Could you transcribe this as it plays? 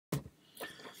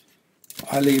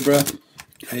Hi Libra,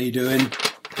 how you doing?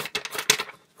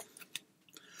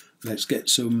 Let's get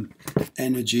some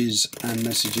energies and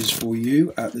messages for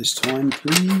you at this time,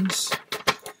 please.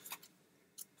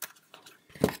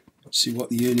 See what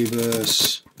the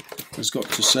universe has got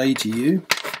to say to you.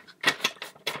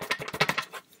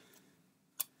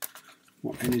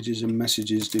 What energies and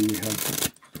messages do we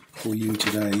have for you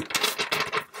today?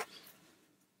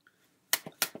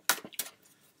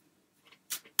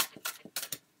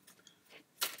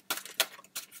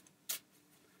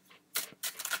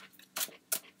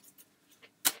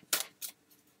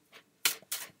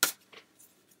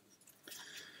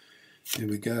 Here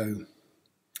we go.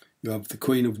 You have the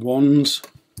Queen of Wands.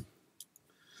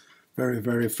 Very,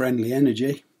 very friendly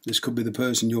energy. This could be the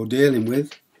person you're dealing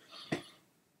with.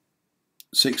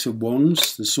 Six of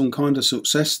Wands. There's some kind of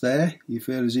success there. You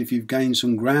feel as if you've gained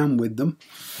some ground with them.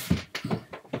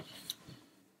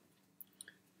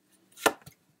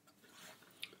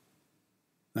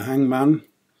 The Hangman.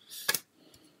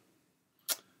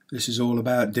 This is all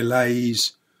about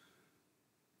delays,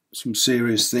 some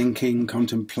serious thinking,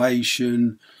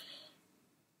 contemplation,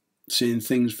 seeing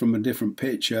things from a different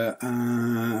picture,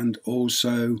 and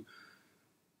also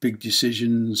big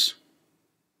decisions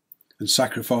and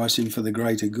sacrificing for the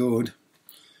greater good.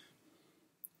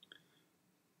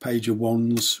 Page of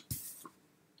Wands,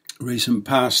 recent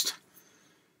past.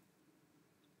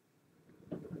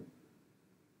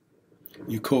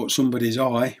 You caught somebody's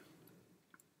eye.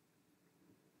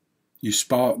 You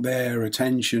sparked their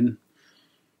attention.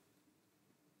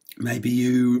 Maybe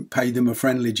you paid them a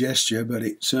friendly gesture, but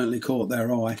it certainly caught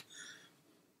their eye.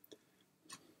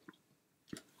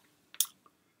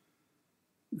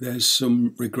 There's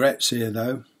some regrets here,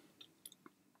 though.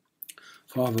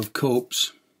 Five of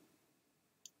Cups.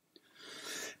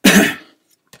 Knight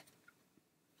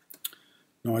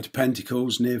of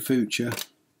Pentacles, near future.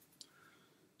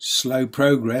 Slow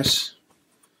progress,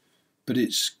 but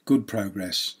it's good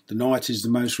progress. The Knight is the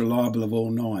most reliable of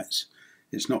all knights.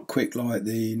 It's not quick like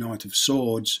the Knight of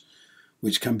Swords,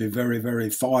 which can be very, very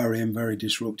fiery and very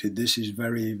disruptive. This is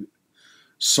very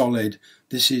solid.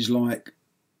 This is like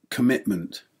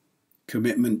commitment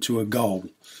to a goal.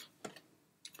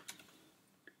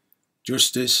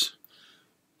 Justice.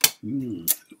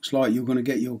 Looks like you're going to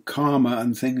get your karma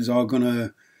and things are going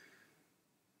to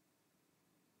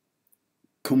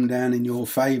come down in your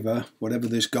favour, whatever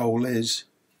this goal is.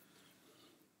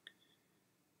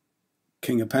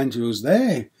 King of Pentacles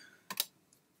there.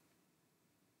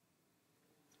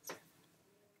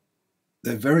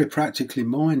 They're very practically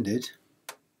minded.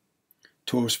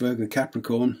 Taurus, Virgo,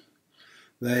 Capricorn.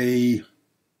 They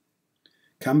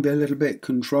can be a little bit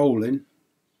controlling.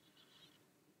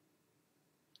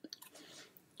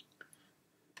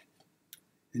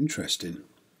 Interesting.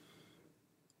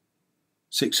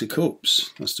 Six of Cups.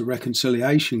 That's the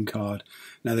reconciliation card.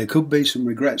 Now there could be some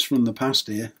regrets from the past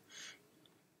here.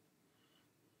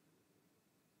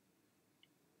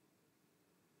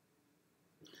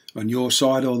 On your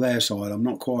side or their side, I'm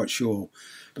not quite sure.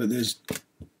 But there's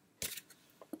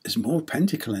more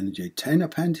Pentacle energy. 10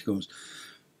 of Pentacles.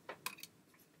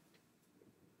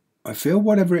 I feel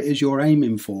whatever it is you're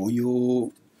aiming for,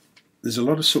 there's a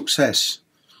lot of success.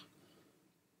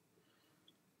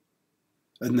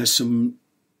 And there's some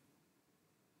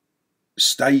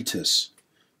status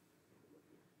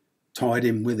tied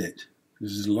in with it.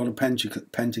 There's a lot of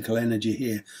pentacle energy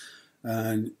here.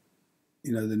 And,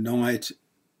 you know, the Knight,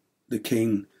 the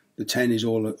King, the 10 is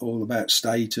all about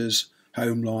status,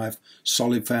 home life,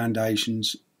 solid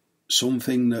foundations,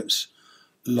 something that's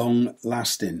long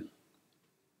lasting.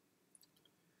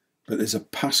 But there's a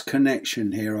past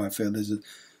connection here, I feel.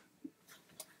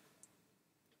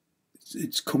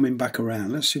 It's coming back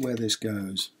around. Let's see where this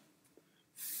goes.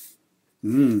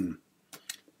 10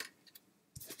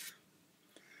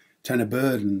 of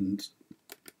burdens.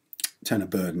 10 of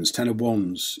burdens. 10 of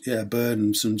wands. Yeah,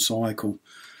 burdensome cycle.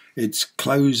 It's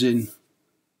closing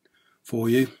for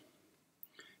you.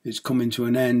 It's coming to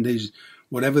an end.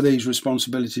 Whatever these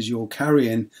responsibilities you're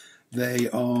carrying, they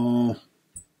are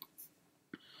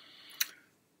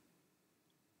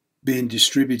being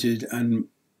distributed and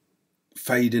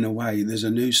fading away. There's a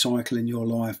new cycle in your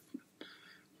life.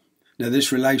 Now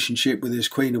this relationship with this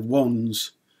Queen of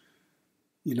Wands,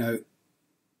 you know,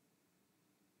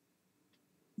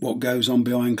 what goes on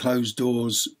behind closed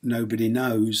doors, nobody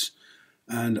knows.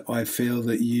 And I feel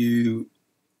that you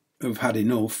have had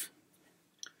enough.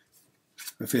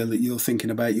 I feel that you're thinking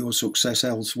about your success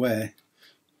elsewhere.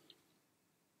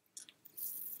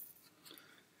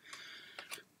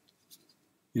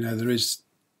 You know, there is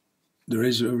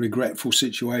a regretful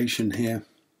situation here.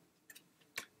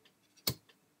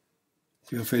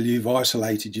 You feel you've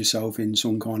isolated yourself in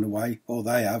some kind of way, or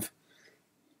they have.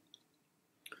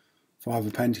 Five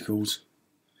of Pentacles.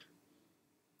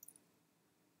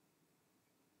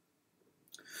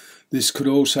 This could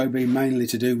also be mainly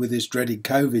to do with this dreaded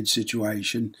COVID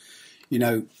situation. You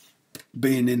know,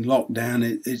 being in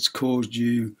lockdown, it's caused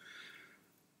you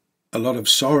a lot of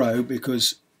sorrow,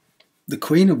 because the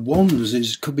Queen of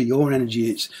Wands could be your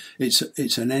energy.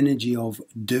 It's an energy of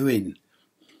doing,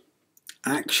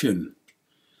 action.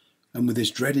 And with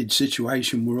this dreaded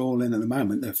situation we're all in at the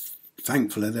moment,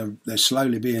 thankfully they're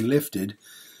slowly being lifted.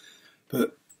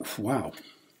 But wow,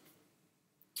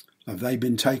 have they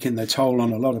been taking their toll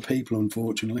on a lot of people,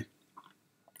 unfortunately.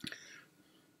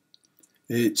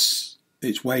 It's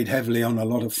weighed heavily on a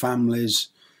lot of families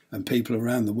and people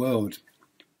around the world.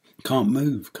 Can't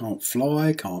move, can't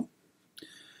fly, can't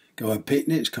go on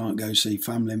picnics, can't go see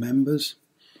family members.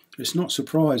 It's not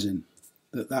surprising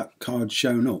that that card's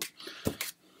shown up.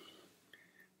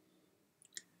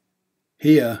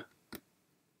 Here,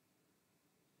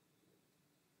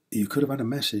 you could have had a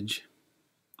message.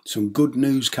 Some good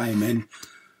news came in,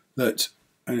 and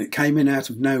it came in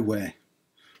out of nowhere.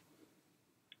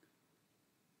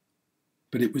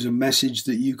 But it was a message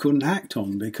that you couldn't act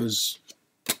on because,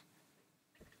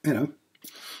 you know,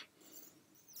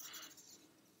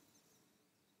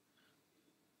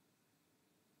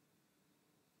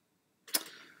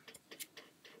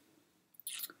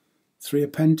 Three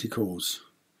of Pentacles.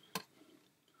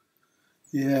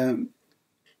 Yeah.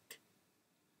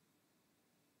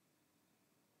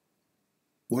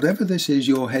 Whatever this is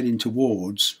you're heading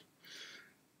towards,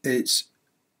 it's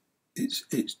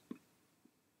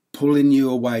pulling you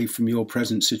away from your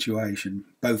present situation,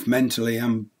 both mentally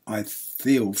and, I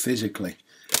feel, physically.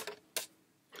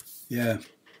 Yeah.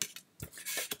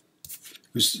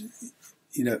 Because,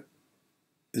 you know,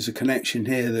 there's a connection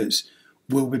here that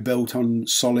will be built on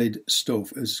solid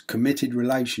stuff. There's a committed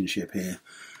relationship here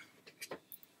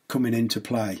coming into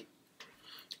play.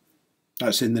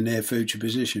 That's in the near future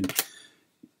position.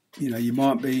 You know, you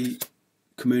might be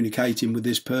communicating with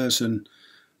this person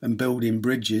and building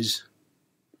bridges.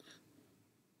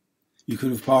 You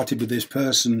could have parted with this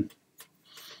person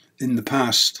in the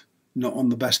past, not on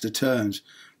the best of terms.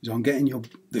 So I'm getting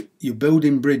you're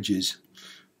building bridges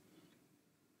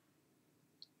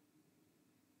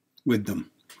with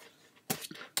them.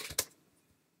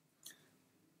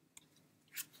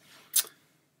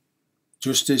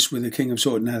 Justice with the King of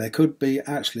Swords. Now, there could be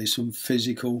actually some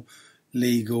physical,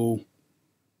 legal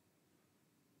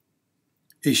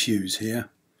issues here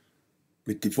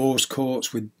with divorce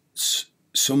courts, with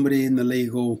somebody in the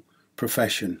legal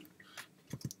profession.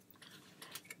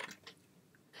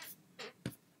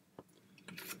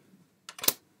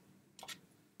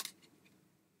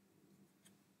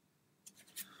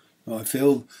 I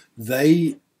feel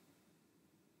they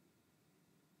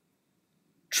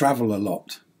travel a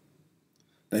lot.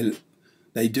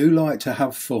 They do like to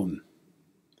have fun.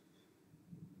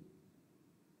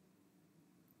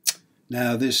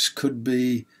 Now, this could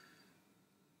be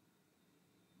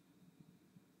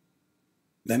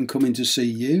them coming to see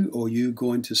you or you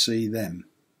going to see them.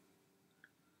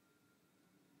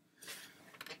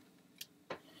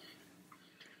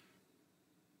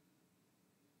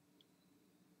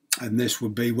 And this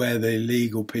would be where the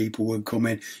legal people would come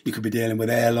in. You could be dealing with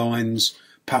airlines,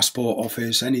 passport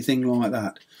office, anything like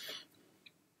that.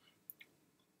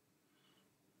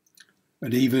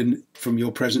 And even from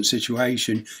your present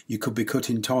situation, you could be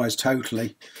cutting ties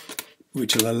totally,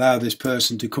 which will allow this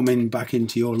person to come in back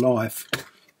into your life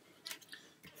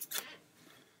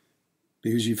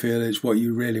because you feel it's what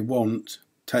you really want.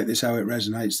 Take this how it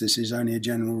resonates. This is only a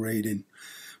general reading.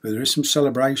 But there is some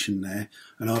celebration there,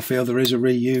 and I feel there is a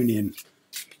reunion.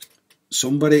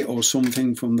 Somebody or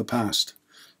something from the past.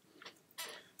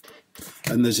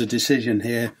 And there's a decision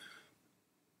here.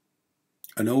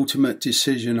 An ultimate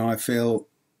decision, I feel.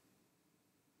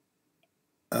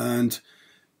 And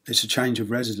it's a change of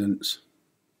residence.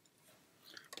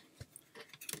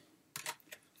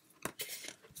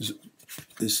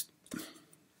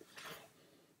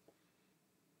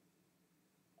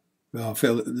 Well, I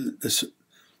feel that this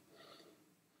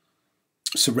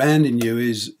surrounding you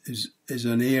is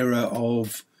an era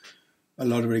of a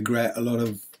lot of regret, a lot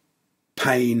of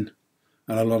pain,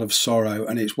 and a lot of sorrow,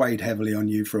 and it's weighed heavily on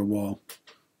you for a while.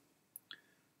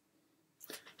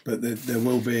 But there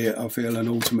will be, I feel, an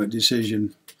ultimate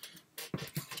decision,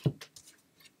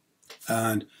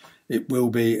 and it will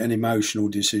be an emotional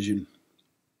decision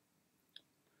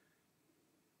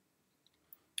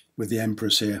with the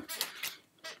Empress here.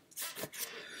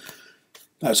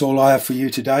 That's all I have for you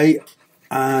today.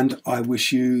 And I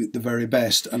wish you the very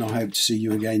best, and I hope to see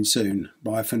you again soon.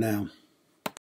 Bye for now.